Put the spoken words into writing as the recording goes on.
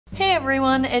Hey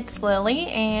everyone, it's Lily,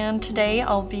 and today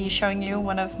I'll be showing you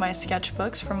one of my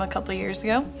sketchbooks from a couple years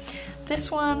ago. This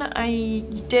one I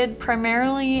did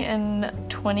primarily in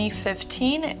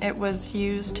 2015. It was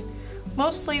used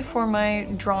mostly for my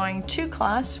Drawing 2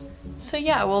 class. So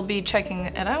yeah, we'll be checking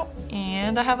it out,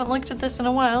 and I haven't looked at this in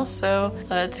a while, so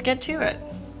let's get to it.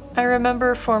 I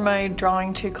remember for my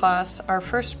Drawing 2 class, our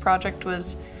first project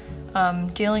was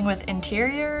dealing with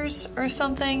interiors or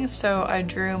something, so I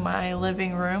drew my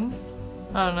living room.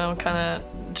 I don't know, kind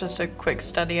of just a quick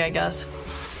study, I guess.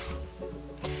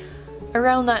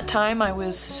 Around that time I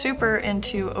was super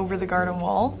into Over the Garden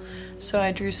Wall, so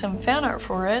I drew some fan art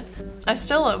for it. I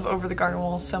still love Over the Garden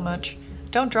Wall so much.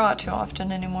 Don't draw it too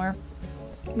often anymore.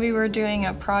 We were doing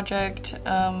a project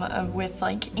with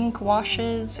like ink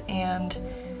washes and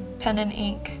pen and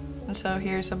ink, and so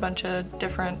here's a bunch of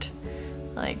different,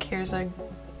 like here's a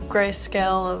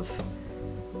grayscale of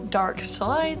darks to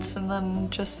lights, and then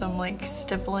just some like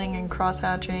stippling and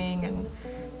cross-hatching and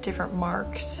different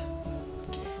marks.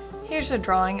 Here's a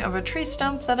drawing of a tree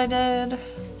stump that I did.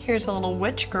 Here's a little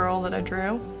witch girl that I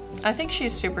drew. I think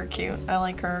she's super cute. I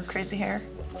like her crazy hair.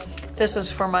 This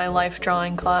was for my life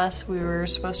drawing class. We were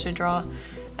supposed to draw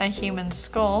a human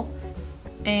skull,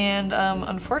 and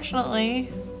unfortunately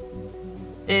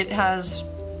it has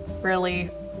really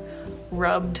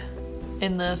rubbed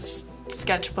in this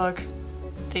sketchbook.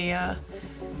 The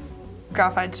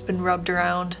graphite's been rubbed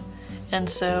around, and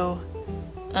so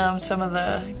some of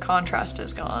the contrast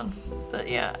is gone. But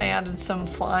yeah, I added some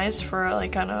flies for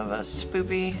like kind of a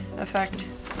spoopy effect.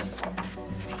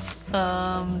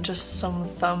 Just some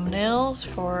thumbnails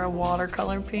for a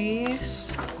watercolor piece.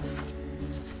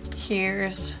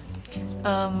 Here's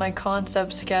my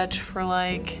concept sketch for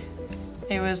like,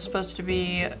 it was supposed to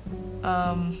be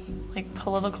like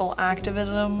political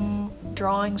activism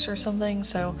drawings or something,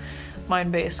 so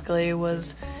mine basically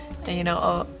was, you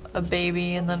know, a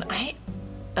baby and then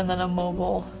a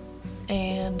mobile,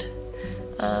 and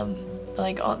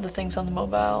like all the things on the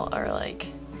mobile are like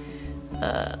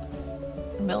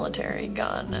military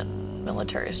gun and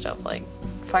military stuff, like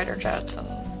fighter jets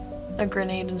and a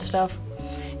grenade and stuff.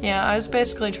 Yeah, I was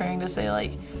basically trying to say,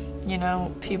 like, you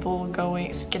know, people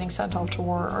getting sent off to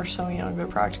war are so young, they're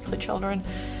practically children.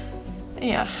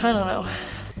 Yeah, I don't know.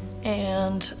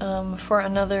 And for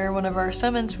another one of our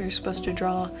assignments, we were supposed to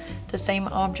draw the same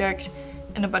object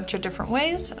in a bunch of different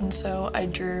ways, and so I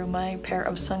drew my pair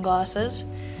of sunglasses,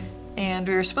 and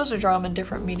we were supposed to draw them in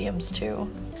different mediums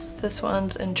too. This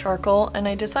one's in charcoal, and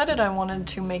I decided I wanted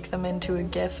to make them into a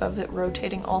GIF of it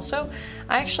rotating also.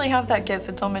 I actually have that GIF,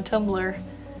 it's on my Tumblr.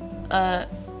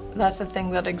 That's a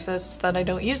thing that exists that I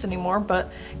don't use anymore, but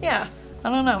yeah, I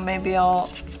don't know, maybe I'll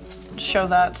show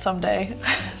that someday.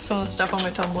 Some of the stuff on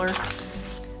my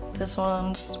Tumblr. This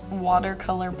one's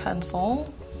watercolor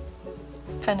pencil,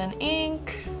 pen and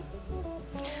ink,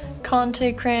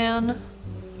 Conte crayon,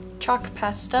 chalk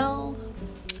pastel,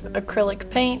 acrylic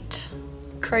paint,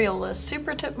 Crayola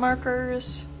super tip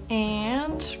markers,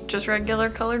 and just regular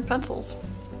colored pencils.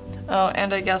 Oh,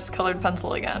 and I guess colored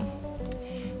pencil again.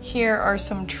 Here are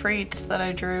some treats that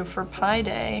I drew for Pie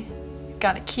Day.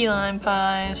 Got a key lime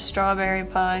pie, strawberry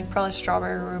pie, probably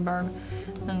strawberry rhubarb,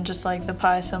 and just like the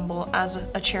pie symbol as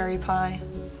a cherry pie.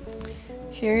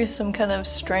 Here's some kind of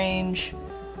strange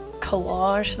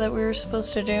collage that we were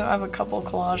supposed to do. I have a couple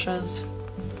collages.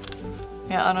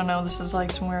 Yeah, I don't know, this is like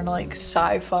some weird like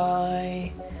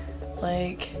sci-fi,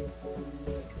 like,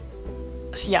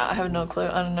 yeah, I have no clue,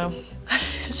 I don't know.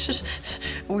 It's just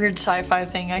a weird sci-fi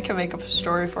thing. I could make up a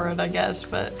story for it, I guess,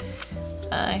 but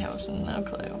I have no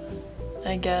clue.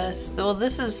 I guess, well,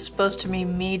 this is supposed to be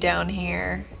me down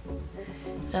here,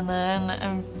 and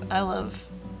then I love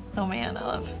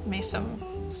me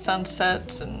some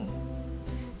sunsets and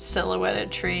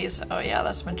silhouetted trees. Oh yeah,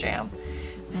 that's my jam.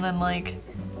 And then like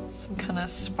some kind of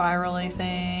spirally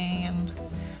thing, and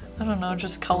I don't know,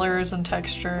 just colors and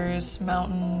textures,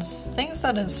 mountains, things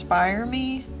that inspire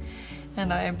me.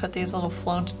 And I put these little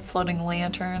floating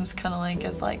lanterns kind of like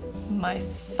as like my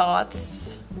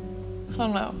thoughts. I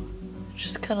don't know,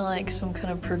 just kind of like some kind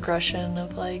of progression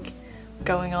of like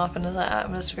going off into the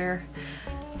atmosphere.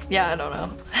 Yeah, I don't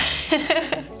know.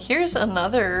 Here's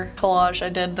another collage I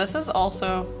did. This is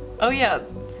also, oh yeah,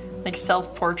 like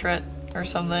self-portrait or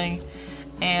something.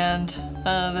 And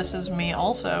this is me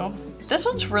also. This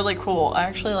one's really cool. I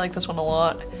actually like this one a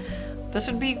lot. This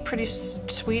would be pretty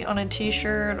sweet on a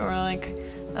t-shirt or like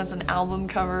as an album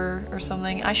cover or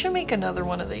something. I should make another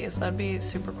one of these. That'd be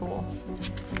super cool.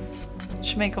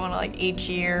 Should make one like each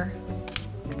year.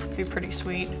 It'd be pretty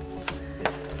sweet.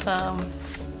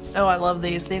 Oh, I love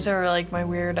these. These are like my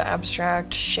weird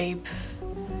abstract shape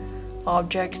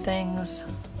object things.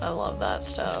 I love that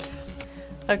stuff.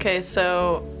 Okay,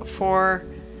 so for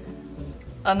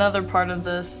another part of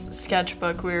this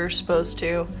sketchbook, we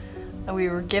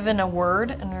were given a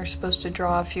word and we were supposed to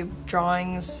draw a few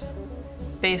drawings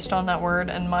based on that word,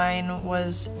 and mine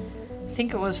was, I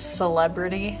think it was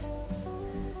celebrity.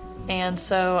 And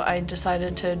so I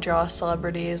decided to draw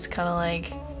celebrities kind of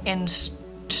like in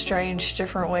strange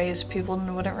different ways people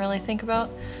wouldn't really think about.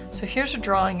 So here's a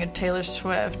drawing of Taylor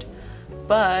Swift,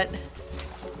 but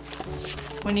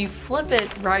when you flip it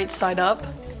right side up,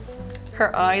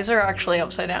 her eyes are actually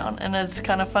upside down, and it's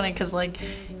kind of funny because, like,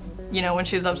 you know, when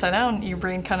she was upside down, your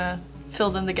brain kind of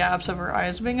filled in the gaps of her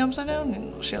eyes being upside down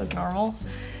and she looked normal.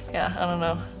 Yeah, I don't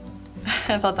know.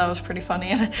 I thought that was pretty funny,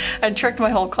 and I tricked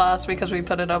my whole class because we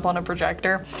put it up on a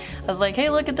projector. I was like, hey,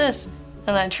 look at this,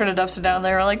 and I turned it upside down.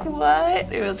 They were like,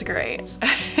 what? It was great.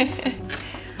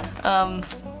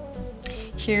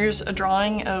 Here's a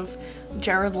drawing of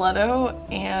Jared Leto,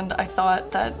 and I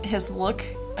thought that his look,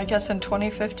 I guess in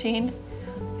 2015,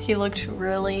 he looked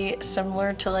really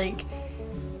similar to like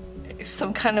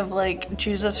some kind of like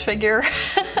Jesus figure.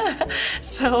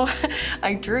 So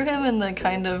I drew him in the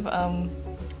kind of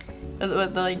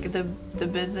like the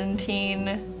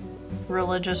Byzantine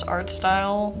religious art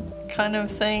style kind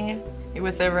of thing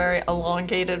with their very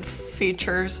elongated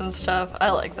features and stuff. I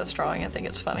like this drawing, I think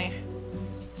it's funny.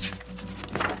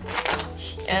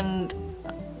 And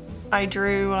I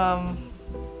drew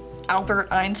Albert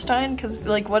Einstein, because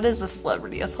like, what is a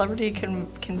celebrity? A celebrity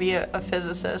can be a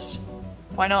physicist.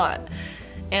 Why not?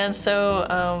 And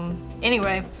so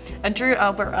anyway, I drew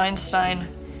Albert Einstein,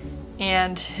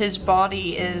 and his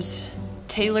body is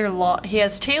he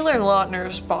has Taylor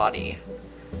Lautner's body.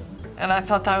 And I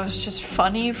thought that was just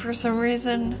funny for some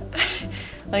reason.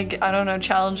 Like, I don't know,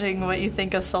 challenging what you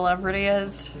think a celebrity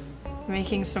is.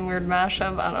 Making some weird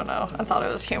mashup, I don't know. I thought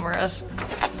it was humorous.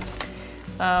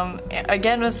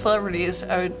 Again with celebrities,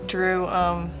 I drew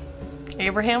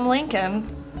Abraham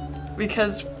Lincoln,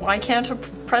 because why can't a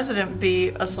president be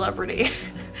a celebrity?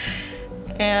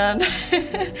 And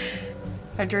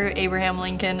I drew Abraham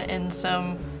Lincoln in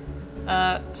some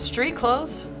street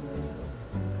clothes.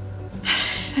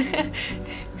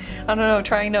 I don't know,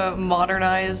 trying to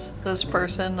modernize this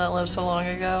person that lived so long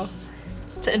ago.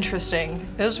 It's interesting.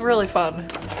 It was really fun.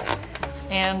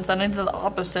 And then I did the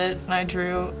opposite, and I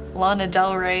drew Lana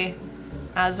Del Rey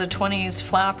as a 20s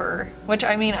flapper, which,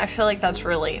 I mean, I feel like that's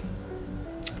really,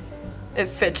 it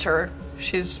fits her.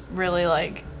 She's really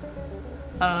like,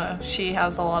 I don't know, she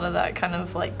has a lot of that kind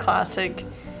of like classic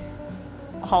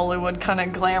Hollywood kind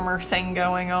of glamour thing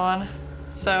going on.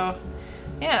 So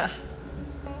yeah,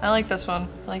 I like this one.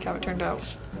 I like how it turned out.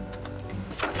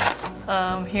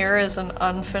 Here is an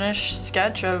unfinished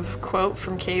sketch of Quote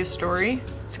from Cave Story.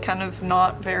 It's kind of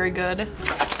not very good.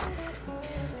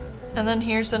 And then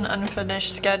here's an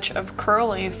unfinished sketch of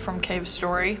Curly from Cave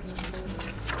Story.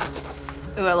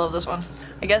 Ooh, I love this one.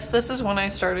 I guess this is when I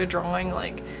started drawing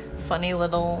like funny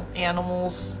little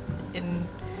animals in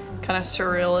kind of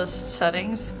surrealist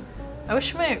settings. I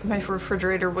wish my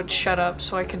refrigerator would shut up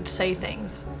so I could say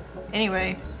things.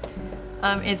 Anyway,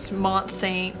 it's Mont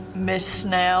Saint Miss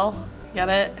Snail. Get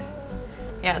it?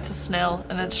 Yeah, it's a snail,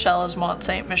 and its shell is Mont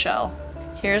Saint Michel.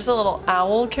 Here's a little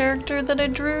owl character that I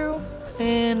drew,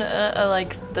 and I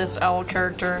like this owl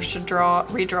character. Should do a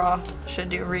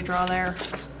redraw there.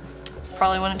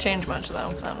 Probably wouldn't change much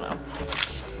though, I don't know.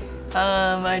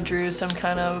 I drew some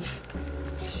kind of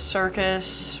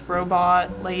circus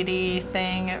robot lady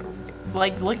thing.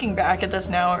 Like, looking back at this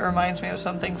now, it reminds me of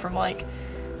something from like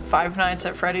Five Nights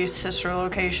at Freddy's sister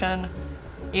location,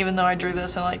 even though I drew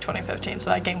this in like 2015,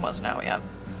 so that game wasn't out yet.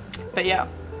 But yeah,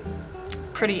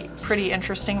 pretty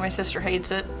interesting. My sister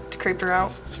hates it. It creeped her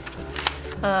out.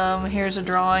 Here's a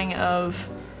drawing of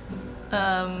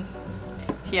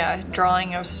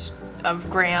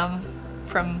Graham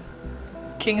from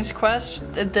King's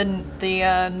Quest,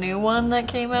 the new one that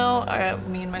came out.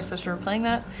 Me and my sister were playing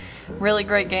that. Really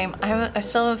great game. I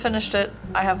still haven't finished it.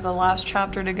 I have the last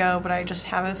chapter to go, but I just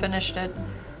haven't finished it.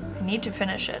 I need to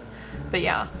finish it. But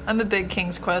yeah, I'm a big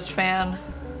King's Quest fan.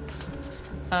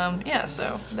 Yeah,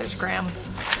 so there's Graham.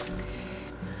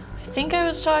 I think I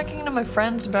was talking to my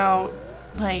friends about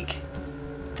like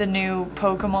the new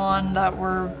Pokemon that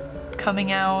were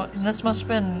coming out, and this must have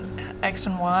been X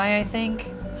and Y, I think,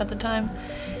 at the time.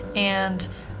 And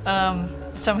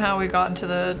somehow we got into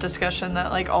the discussion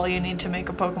that like all you need to make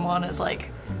a Pokemon is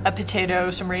like a potato,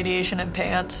 some radiation, and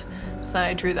pants. So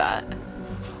I drew that.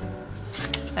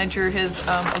 I drew his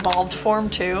evolved form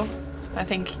too. I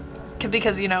think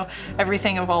because, you know,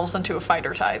 everything evolves into a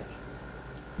fighter type.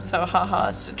 So haha,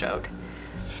 it's a joke.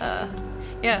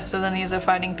 Yeah, so then he's a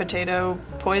fighting potato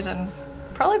poison.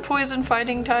 Probably poison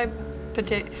fighting type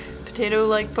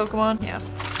potato-like Pokemon. Yeah.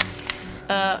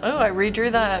 Oh, I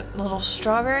redrew that little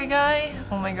strawberry guy.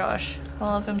 Oh my gosh, I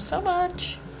love him so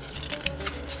much.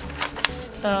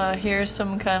 Here's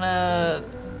some kind of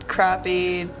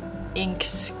crappy ink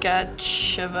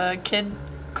sketch of a kid,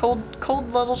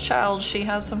 cold little child. She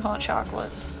has some hot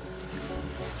chocolate.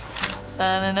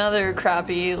 And another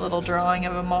crappy little drawing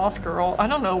of a moth girl. I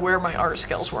don't know where my art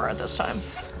skills were at this time.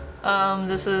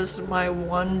 This is my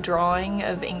one drawing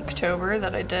of Inktober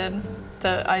that I did.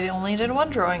 I only did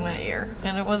one drawing that year,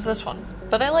 and it was this one.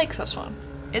 But I like this one.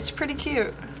 It's pretty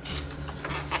cute.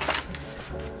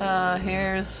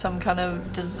 Here's some kind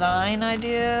of design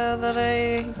idea that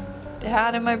I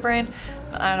had in my brain.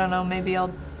 I don't know, maybe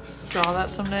I'll draw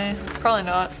that someday. Probably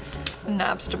not.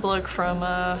 Napstablook from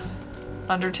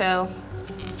Undertale.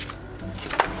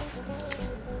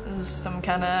 This is some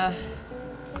kind of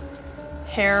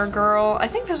hair girl. I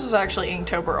think this was actually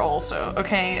Inktober also.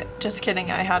 Okay, just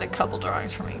kidding, I had a couple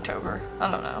drawings from Inktober.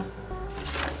 I don't know.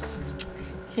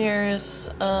 Here's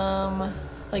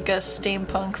like a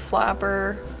steampunk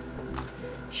flapper.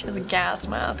 She has a gas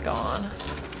mask on.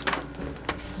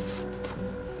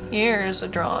 Here's a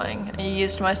drawing. I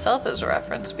used myself as a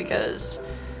reference because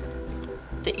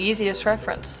the easiest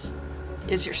reference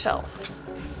is yourself.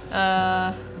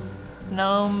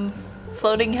 Gnome,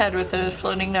 floating head with a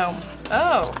floating gnome.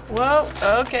 Oh, well,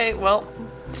 okay, well.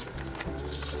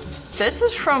 This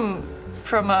is from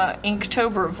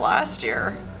Inktober of last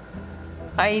year.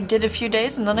 I did a few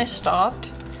days and then I stopped.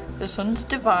 This one's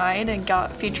Divide. I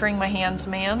got featuring my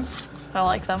handsmans. I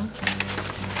like them.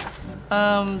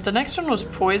 The next one was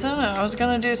Poison. I was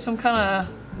gonna do some kind of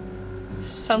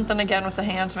something again with the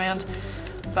handsmans,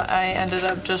 but I ended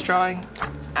up just drawing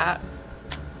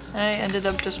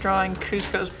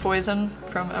Cusco's Poison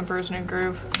from Emperor's New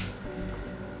Groove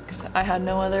because I had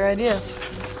no other ideas.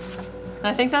 And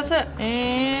I think that's it.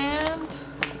 And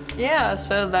yeah,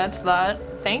 so that's that.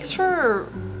 Thanks for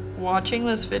watching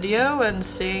this video and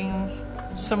seeing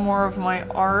some more of my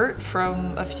art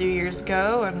from a few years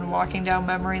ago and walking down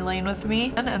memory lane with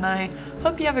me. And I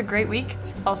hope you have a great week.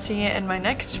 I'll see you in my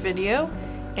next video.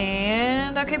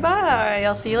 And okay, bye.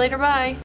 I'll see you later. Bye.